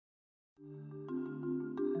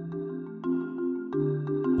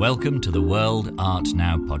Welcome to the World Art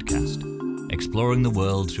Now podcast, exploring the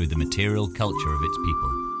world through the material culture of its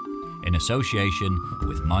people, in association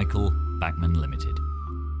with Michael Bachmann Limited.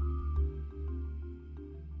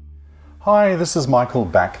 Hi, this is Michael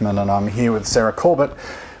Bachmann and I'm here with Sarah Corbett.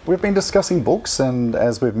 We've been discussing books, and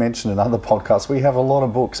as we've mentioned in other podcasts, we have a lot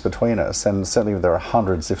of books between us, and certainly there are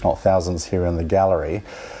hundreds, if not thousands, here in the gallery.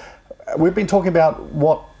 We've been talking about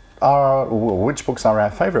which books are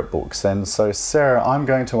our favourite books, and so Sarah, I'm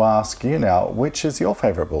going to ask you now, which is your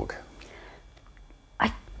favourite book?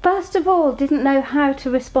 I first of all didn't know how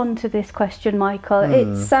to respond to this question, Michael.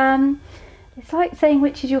 It's like saying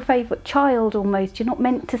which is your favourite child almost. You're not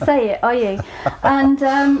meant to say it, are you?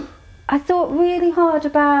 And I thought really hard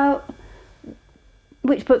about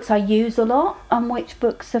which books I use a lot and which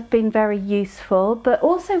books have been very useful, but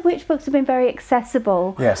also which books have been very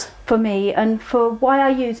accessible for me and for why I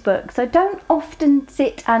use books. I don't often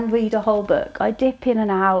sit and read a whole book. I dip in and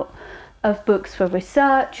out of books for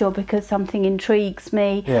research or because something intrigues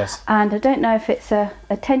me. And I don't know if it's a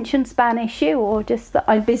attention span issue or just that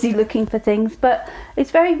I'm busy looking for things, but it's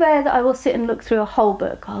very rare that I will sit and look through a whole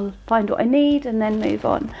book. I'll find what I need and then move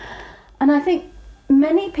on. And I think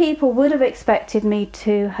many people would have expected me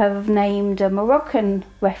to have named a Moroccan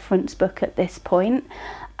reference book at this point,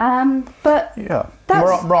 but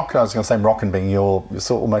Moroccan. I was going to say Moroccan being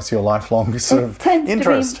almost your lifelong sort of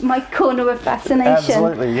interest. To be my corner of fascination.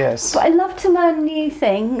 Absolutely, yes. But I love to learn new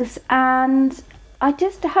things, and I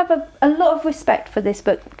just have a lot of respect for this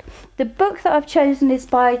book. The book that I've chosen is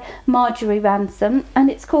by Marjorie Ransom, and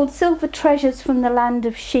it's called Silver Treasures from the Land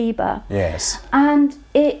of Sheba. Yes. And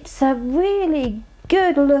it's a really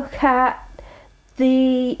good look at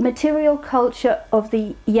the material culture of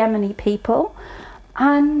the Yemeni people,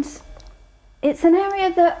 and it's an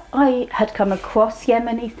area that I had come across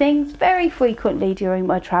Yemeni things very frequently during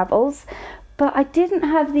my travels, but I didn't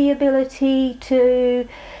have the ability to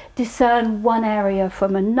discern one area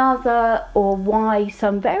from another, or why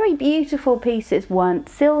some very beautiful pieces weren't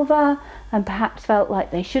silver and perhaps felt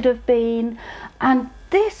like they should have been. And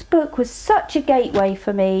this book was such a gateway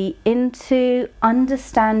for me into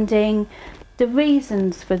understanding the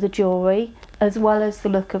reasons for the jewellery as well as the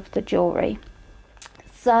look of the jewellery.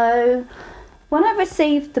 So when I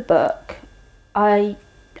received the book, I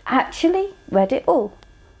actually read it all.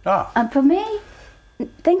 And for me,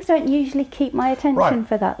 things don't usually keep my attention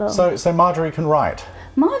for that long. So Marjorie can write.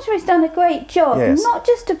 Marjorie's done a great job, not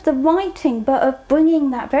just of the writing, but of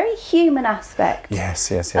bringing that very human aspect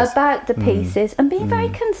about the pieces and being very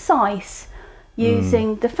concise,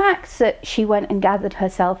 using the facts that she went and gathered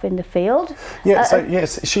herself in the field.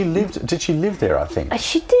 She lived. Did she live there, I think?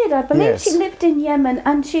 She did. I believe she lived in Yemen,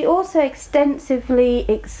 and she also extensively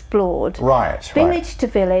explored village to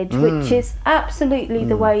village, which is absolutely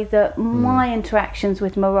the way that my interactions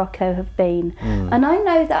with Morocco have been. And I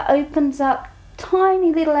know that opens up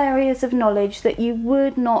tiny little areas of knowledge that you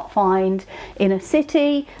would not find in a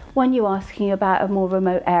city when you're asking about a more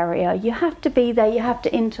remote area. You have to be there, you have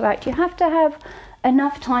to interact, you have to have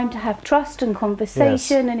enough time to have trust and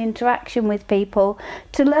conversation and interaction with people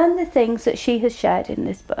to learn the things that she has shared in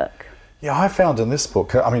this book. Yeah, I found in this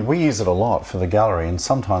book, I mean, we use it a lot for the gallery, and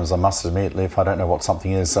sometimes I must admit, if I don't know what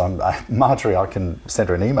something is, Marjorie, I can send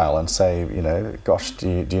her an email and say, gosh,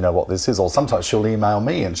 do you know what this is? Or sometimes she'll email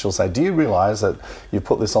me and she'll say, do you realise that you've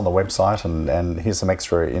put this on the website and here's some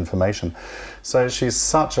extra information? So she's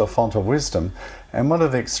such a font of wisdom. And one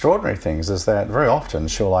of the extraordinary things is that very often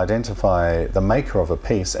she'll identify the maker of a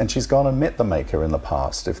piece, and she's gone and met the maker in the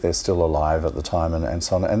past, if they're still alive at the time, and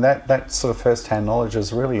so on. And that sort of first-hand knowledge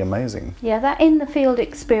is really amazing. Yeah, that in-the-field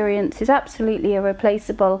experience is absolutely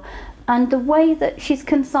irreplaceable. And the way that she's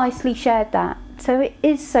concisely shared that. So it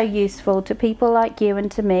is so useful to people like you and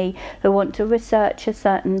to me who want to research a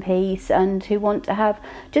certain piece and who want to have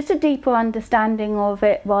just a deeper understanding of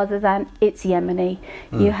it rather than it's Yemeni.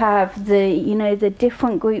 You have the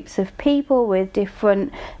different groups of people with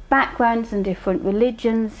different backgrounds and different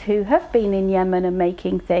religions who have been in Yemen and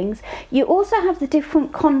making things. You also have the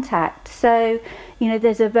different contacts. So,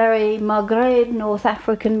 there's a very Maghreb, North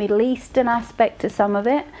African, Middle Eastern aspect to some of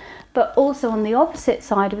it. But also on the opposite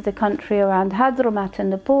side of the country around Hadramaut and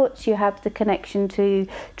the ports, you have the connection to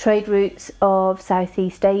trade routes of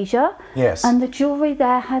Southeast Asia. Yes. And the jewellery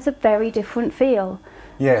there has a very different feel.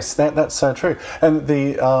 Yes, that's so true. And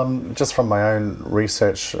just from my own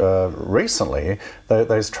research recently,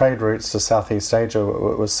 those trade routes to Southeast Asia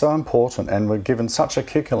were so important and were given such a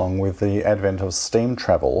kick along with the advent of steam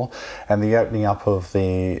travel and the opening up of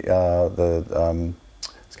the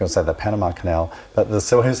going to say the Panama Canal, but the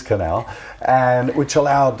Suez Canal, and which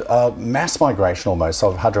allowed mass migration almost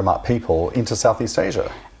of Hadramaut people into Southeast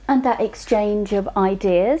Asia. and that exchange of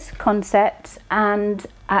ideas, concepts, and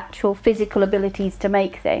actual physical abilities to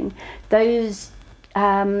make things, those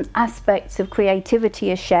aspects of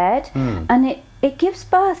creativity are shared, and it gives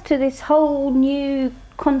birth to this whole new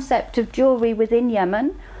concept of jewellery within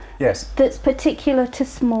Yemen. Yes. That's particular to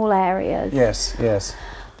small areas. Yes, yes.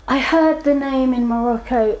 I heard the name in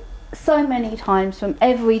Morocco so many times from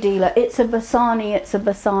every dealer. It's a Bassani, it's a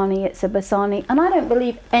Bassani, it's a Bassani. And I don't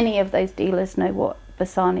believe any of those dealers know what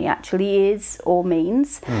Bassani actually is or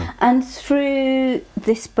means. And through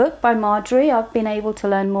this book by Marjorie, I've been able to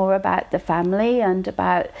learn more about the family and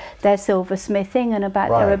about their silversmithing and about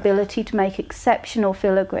their ability to make exceptional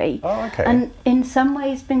filigree. Oh, okay. And in some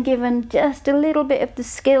ways been given just a little bit of the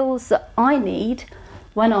skills that I need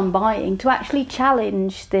when I'm buying to actually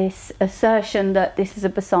challenge this assertion that this is a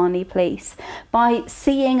Bassani piece by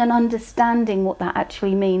seeing and understanding what that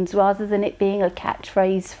actually means, rather than it being a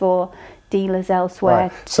catchphrase for dealers elsewhere.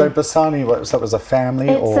 Right. So Bassani, so it was a family?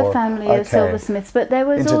 It's a family of silversmiths, but there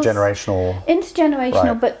was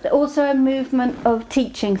intergenerational, but also a movement of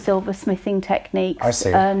teaching silversmithing techniques. I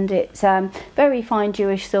see. And it's very fine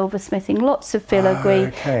Jewish silversmithing, lots of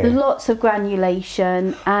filigree, lots of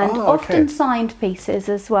granulation, and often signed pieces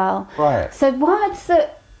as well. Right. So words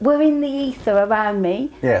that were in the ether around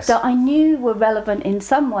me that I knew were relevant in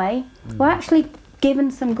some way were actually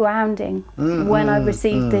given some grounding when I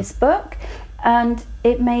received this book, and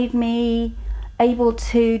it made me able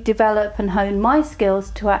to develop and hone my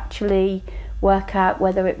skills to actually work out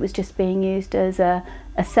whether it was just being used as a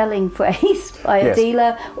selling phrase by a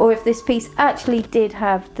dealer, or if this piece actually did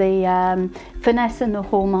have the finesse and the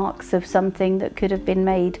hallmarks of something that could have been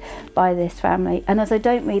made by this family. And as I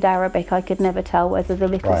don't read Arabic, I could never tell whether the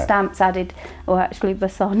little stamps added were actually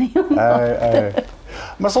Bassani or not.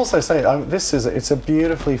 I must also say, it's a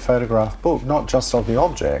beautifully photographed book, not just of the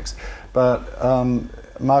objects, but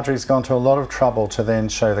Marjorie's gone to a lot of trouble to then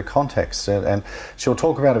show the context, and she'll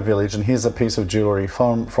talk about a village, and here's a piece of jewellery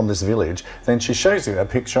from this village. Then she shows you a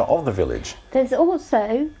picture of the village. There's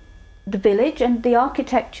also the village, and the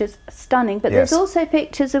architecture's stunning, but there's also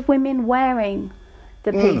pictures of women wearing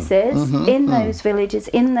the pieces in those villages,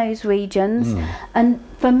 in those regions. And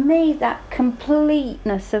for me, that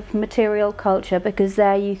completeness of material culture, because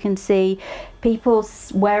there you can see people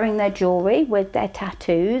wearing their jewellery with their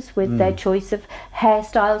tattoos, with their choice of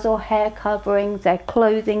hairstyles or hair coverings, their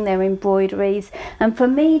clothing, their embroideries. And for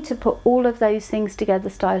me to put all of those things together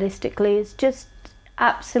stylistically is just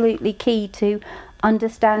absolutely key to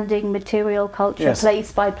understanding material culture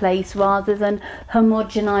place by place, rather than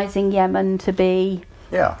homogenizing Yemen to be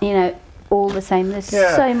all the same. There's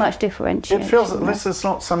so much differentiation. It feels that this is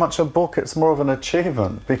not so much a book, it's more of an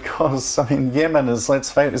achievement, because I mean, Yemen is,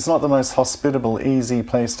 let's face it, it's not the most hospitable, easy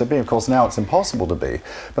place to be. Of course now it's impossible to be,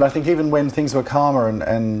 but I think even when things were calmer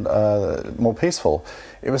and more peaceful,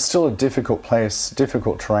 it was still a difficult place,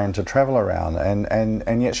 difficult terrain to travel around,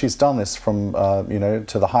 and yet she's done this from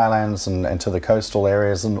to the highlands and to the coastal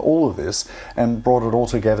areas and all of this, and brought it all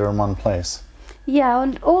together in one place. Yeah,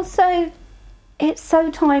 and also it's so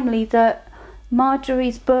timely that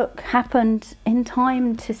Marjorie's book happened in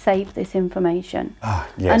time to save this information.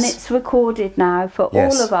 And it's recorded now for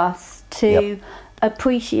all of us to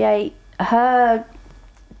appreciate her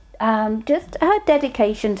just her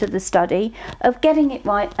dedication to the study of getting it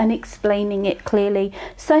right and explaining it clearly.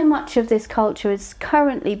 So much of this culture is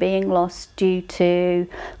currently being lost due to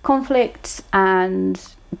conflicts and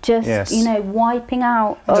just wiping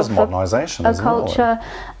out and just modernisation a culture.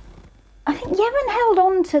 I think Yemen held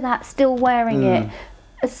on to that, still wearing it,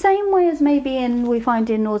 the same way as maybe we find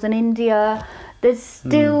in northern India. There's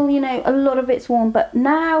still a lot of it's worn, but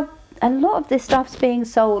now a lot of this stuff's being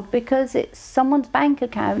sold because it's someone's bank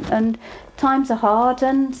account and times are hard,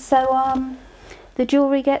 and so the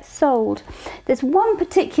jewellery gets sold. There's one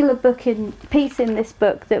particular piece in this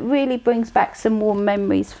book that really brings back some warm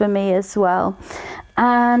memories for me as well,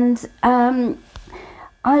 and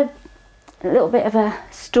a little bit of a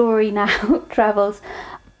story now travels.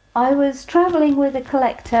 I was travelling with a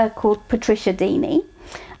collector called Patricia Deeney,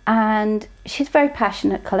 and she's a very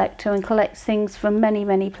passionate collector and collects things from many,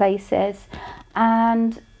 many places.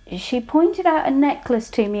 And she pointed out a necklace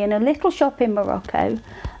to me in a little shop in Morocco,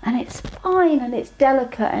 and it's fine and it's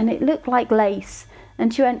delicate and it looked like lace.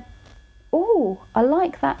 And she went, "Oh, I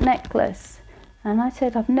like that necklace." And I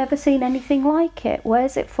said, "I've never seen anything like it.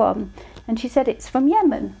 Where's it from?" And she said, "It's from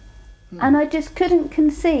Yemen." And I just couldn't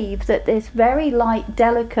conceive that this very light,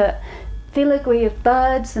 delicate filigree of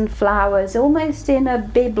birds and flowers, almost in a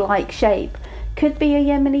bib-like shape, could be a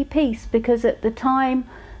Yemeni piece, because at the time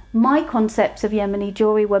my concepts of Yemeni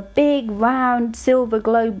jewellery were big, round, silver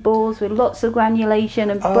globe balls with lots of granulation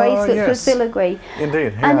and bracelets with filigree.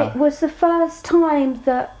 Indeed, yeah. And it was the first time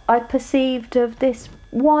that I perceived of this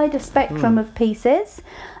wider spectrum of pieces,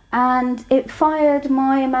 and it fired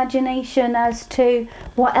my imagination as to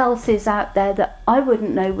what else is out there that I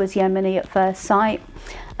wouldn't know was Yemeni at first sight.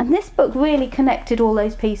 And this book really connected all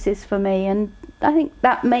those pieces for me, and I think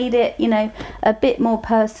that made it, a bit more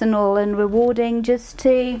personal and rewarding, just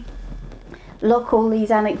to lock all these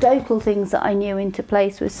anecdotal things that I knew into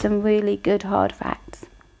place with some really good hard facts.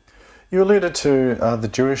 You alluded to the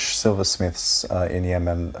Jewish silversmiths in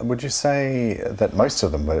Yemen. Would you say that most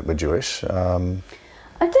of them were Jewish?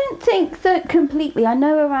 I don't think that completely. I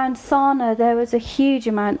know around Sana'a there was a huge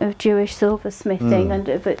amount of Jewish silversmithing and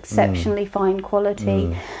of exceptionally fine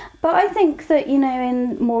quality. But I think that,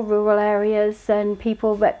 in more rural areas, then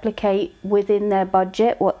people replicate within their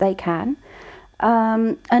budget what they can.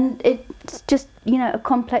 And it's just, a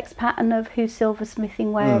complex pattern of who's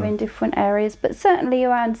silversmithing where in different areas. But certainly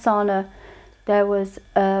around Sana'a, there was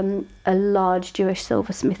a large Jewish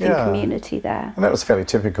silversmithing community there. And that was fairly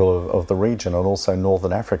typical of the region, and also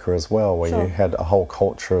Northern Africa as well, where you had a whole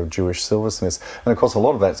culture of Jewish silversmiths. And of course, a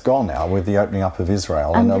lot of that's gone now with the opening up of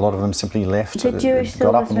Israel, and a lot of them simply left. The Jewish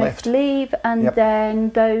silversmiths leave, and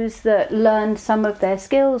then those that learn some of their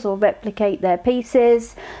skills or replicate their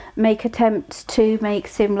pieces make attempts to make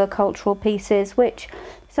similar cultural pieces, which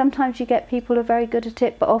sometimes you get people who are very good at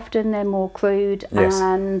it, but often they're more crude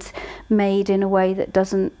and made in a way that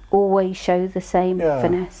doesn't always show the same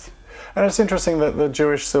finesse. And it's interesting that the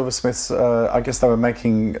Jewish silversmiths, I guess they were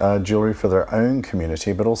making jewellery for their own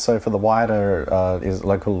community, but also for the wider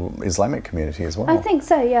local Islamic community as well. I think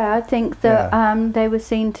so, yeah. I think that they were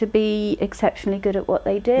seen to be exceptionally good at what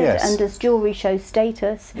they did, and as jewellery shows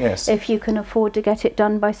status, if you can afford to get it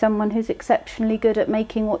done by someone who's exceptionally good at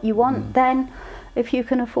making what you want, then if you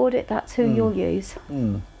can afford it, that's who you'll use.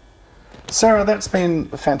 Sarah, that's been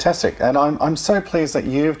fantastic, and I'm so pleased that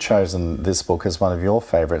you've chosen this book as one of your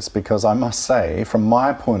favourites, because I must say, from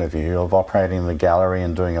my point of view of operating the gallery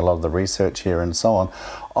and doing a lot of the research here and so on,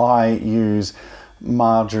 I use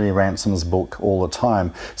Marjorie Ransom's book all the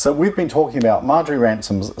time. So we've been talking about Marjorie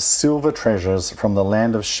Ransom's Silver Treasures from the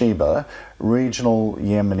Land of Sheba, Regional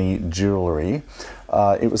Yemeni Jewellery.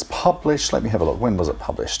 It was published, let me have a look, when was it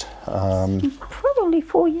published? Probably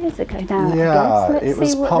 4 years ago now. Yeah, it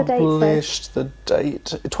was published, the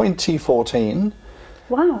date, 2014.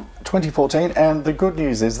 Wow. 2014, and the good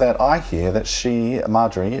news is that I hear that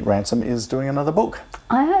Marjorie Ransom, is doing another book.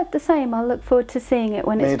 I heard the same. I look forward to seeing it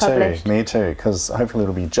when it's published. Me too, because hopefully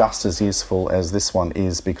it'll be just as useful as this one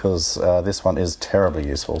is, because this one is terribly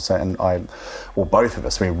useful. So, and both of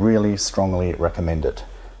us, we really strongly recommend it.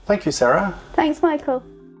 Thank you, Sarah. Thanks, Michael.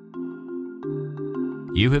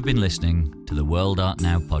 You have been listening to the World Art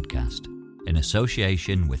Now podcast in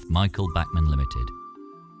association with Michael Bachmann Limited.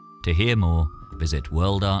 To hear more, visit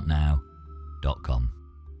worldartnow.com.